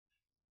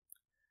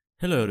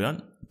Hello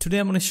everyone, today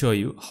I'm going to show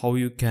you how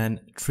you can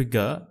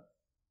trigger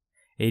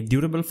a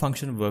durable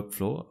function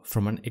workflow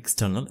from an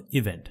external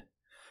event.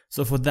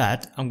 So for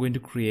that, I'm going to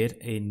create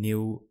a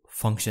new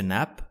function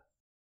app.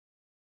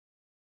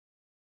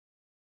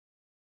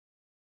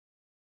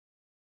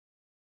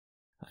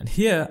 And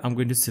here I'm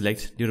going to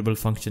select durable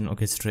function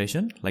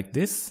orchestration like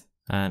this,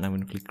 and I'm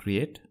going to click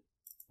create.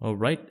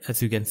 Alright,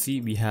 as you can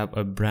see, we have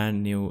a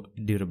brand new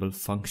durable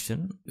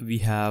function. We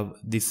have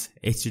this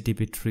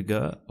HTTP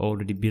trigger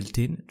already built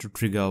in to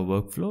trigger our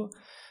workflow.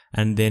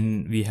 And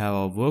then we have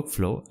our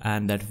workflow,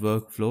 and that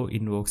workflow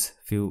invokes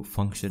few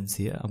functions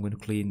here. I'm going to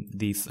clean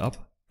these up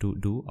to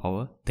do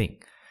our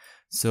thing.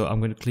 So I'm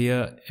going to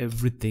clear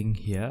everything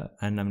here,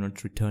 and I'm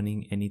not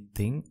returning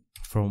anything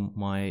from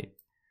my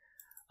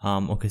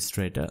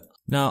orchestrator.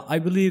 Now, I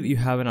believe you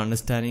have an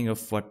understanding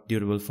of what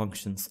durable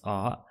functions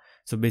are.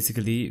 So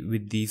basically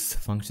with these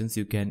functions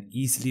you can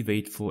easily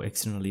wait for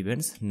external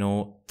events.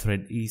 No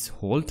thread is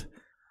halt.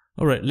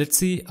 Alright, let's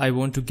see. I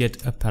want to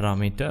get a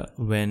parameter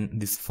when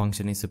this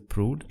function is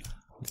approved.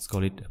 Let's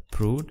call it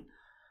approved.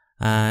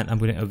 And I'm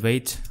going to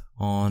await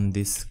on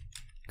this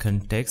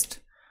context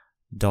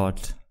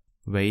dot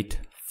wait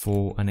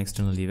for an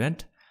external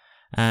event.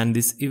 And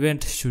this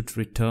event should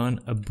return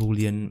a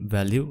boolean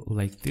value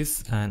like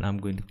this. And I'm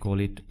going to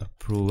call it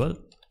approval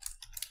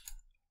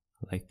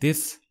like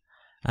this.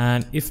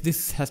 And if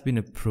this has been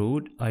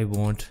approved, I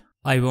want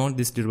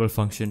this durable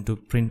function to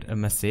print a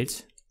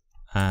message,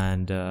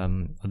 and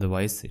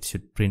otherwise it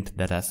should print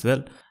that as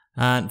well.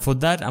 And for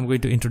that, I'm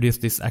going to introduce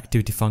this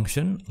activity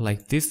function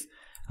like this.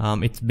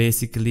 It's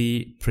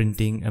basically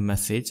printing a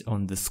message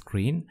on the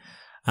screen,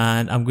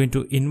 and I'm going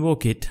to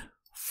invoke it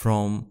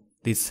from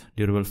this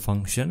durable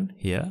function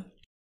here.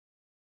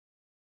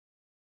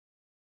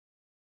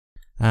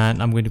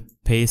 And I'm going to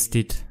paste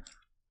it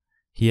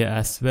here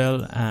as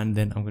well, and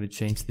then I'm going to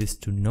change this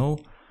to no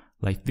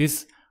like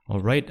this.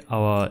 Alright,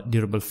 our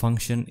durable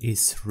function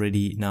is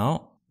ready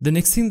now. The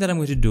next thing that I'm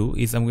going to do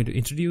is I'm going to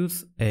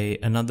introduce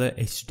another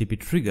HTTP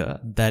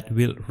trigger that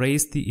will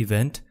raise the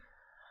event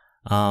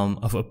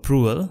of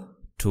approval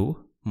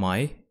to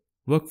my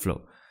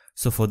workflow.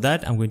 So for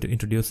that, I'm going to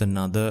introduce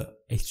another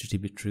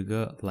HTTP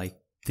trigger like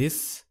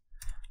this.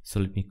 So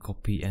let me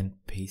copy and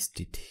paste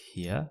it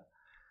here.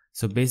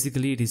 So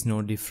basically it is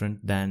no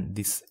different than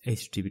this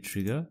HTTP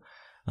trigger.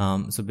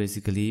 So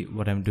basically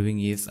what I'm doing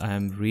is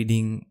I'm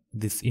reading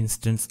this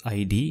instance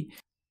ID.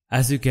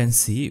 As you can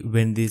see,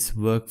 when this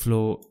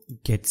workflow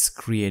gets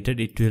created,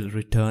 it will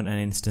return an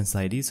instance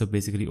ID. So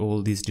basically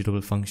all these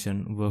durable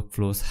function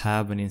workflows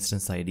have an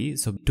instance ID.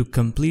 So to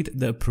complete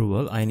the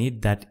approval, I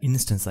need that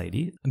instance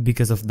ID.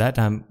 Because of that,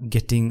 I'm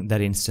getting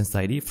that instance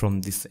ID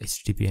from this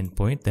HTTP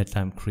endpoint that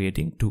I'm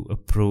creating to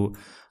approve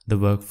the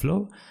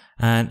workflow.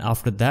 And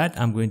after that,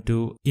 I'm going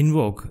to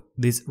invoke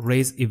this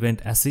raise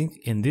event async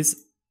in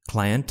this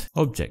client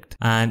object,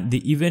 and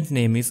the event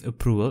name is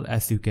approval.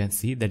 As you can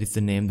see, that is the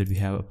name that we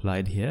have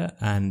applied here,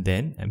 and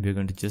then we're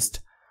going to just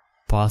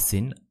pass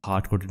in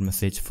hard-coded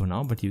message for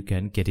now, but you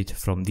can get it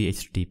from the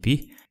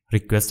HTTP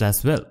request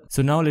as well.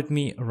 So now let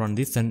me run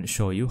this and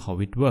show you how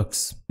it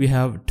works. We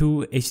have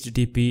two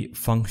HTTP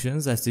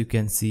functions. As you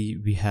can see,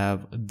 we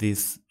have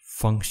this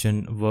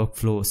function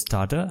workflow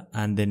starter,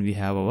 and then we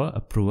have our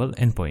approval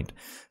endpoint.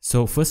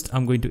 So first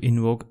I'm going to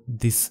invoke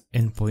this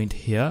endpoint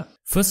here.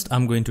 First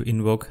I'm going to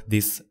invoke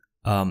this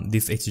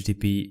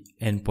HTTP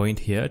endpoint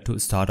here to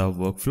start our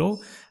workflow,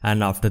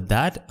 and after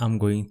that I'm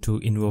going to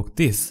invoke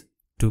this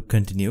to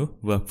continue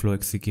workflow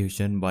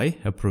execution by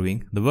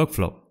approving the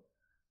workflow.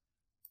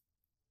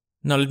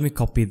 Now let me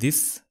copy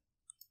this,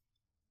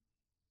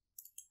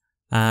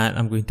 and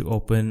I'm going to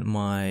open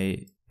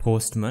my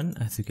Postman,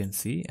 as you can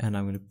see, and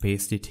I'm going to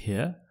paste it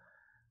here.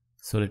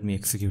 So let me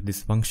execute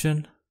this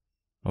function.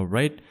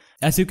 Alright,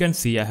 as you can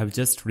see, I have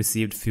just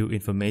received few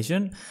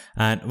information,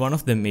 and one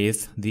of them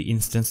is the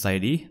instance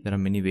ID. There are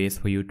many ways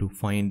for you to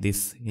find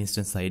this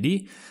instance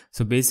ID.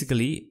 So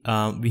basically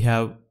we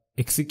have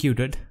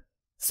executed.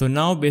 So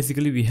now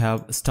basically we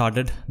have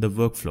started the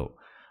workflow.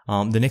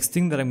 The next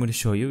thing that I'm going to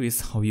show you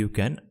is how you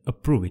can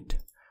approve it.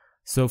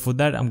 So for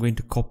that, I'm going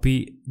to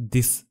copy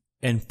this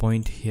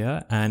endpoint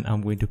here, and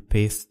I'm going to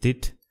paste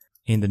it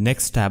in the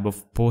next tab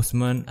of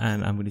Postman,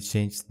 and I'm going to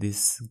change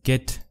this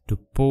get to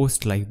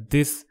post like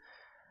this.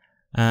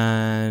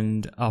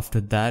 And after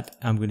that,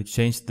 I'm going to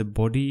change the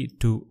body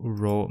to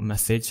raw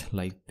message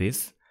like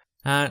this.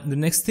 And the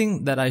next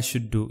thing that I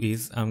should do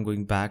is I'm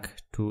going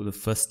back to the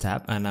first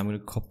tab, and I'm going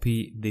to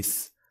copy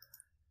this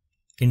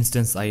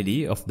instance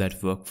ID of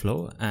that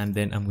workflow, and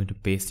then I'm going to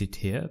paste it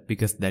here,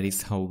 because that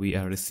is how we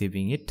are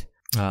receiving it.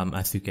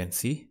 As you can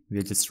see, we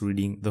are just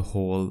reading the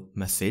whole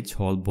message,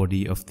 whole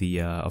body of the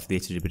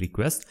HTTP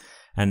request,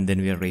 and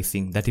then we are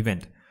raising that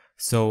event.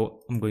 So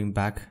I'm going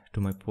back to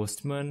my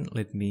Postman.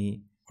 Let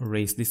me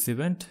raise this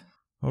event.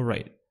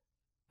 Alright,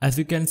 as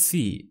you can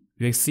see,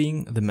 we are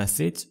seeing the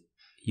message.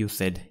 You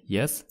said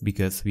yes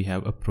because we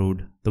have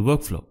approved the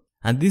workflow.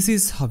 And this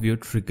is how you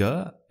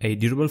trigger a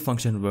durable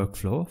function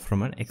workflow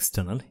from an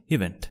external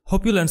event.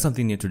 Hope you learned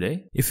something new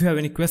today. If you have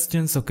any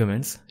questions or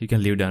comments, you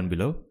can leave down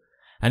below.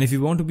 And if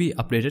you want to be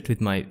updated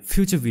with my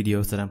future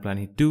videos that I'm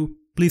planning to do,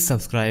 please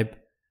subscribe,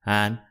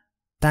 and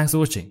thanks for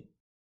watching.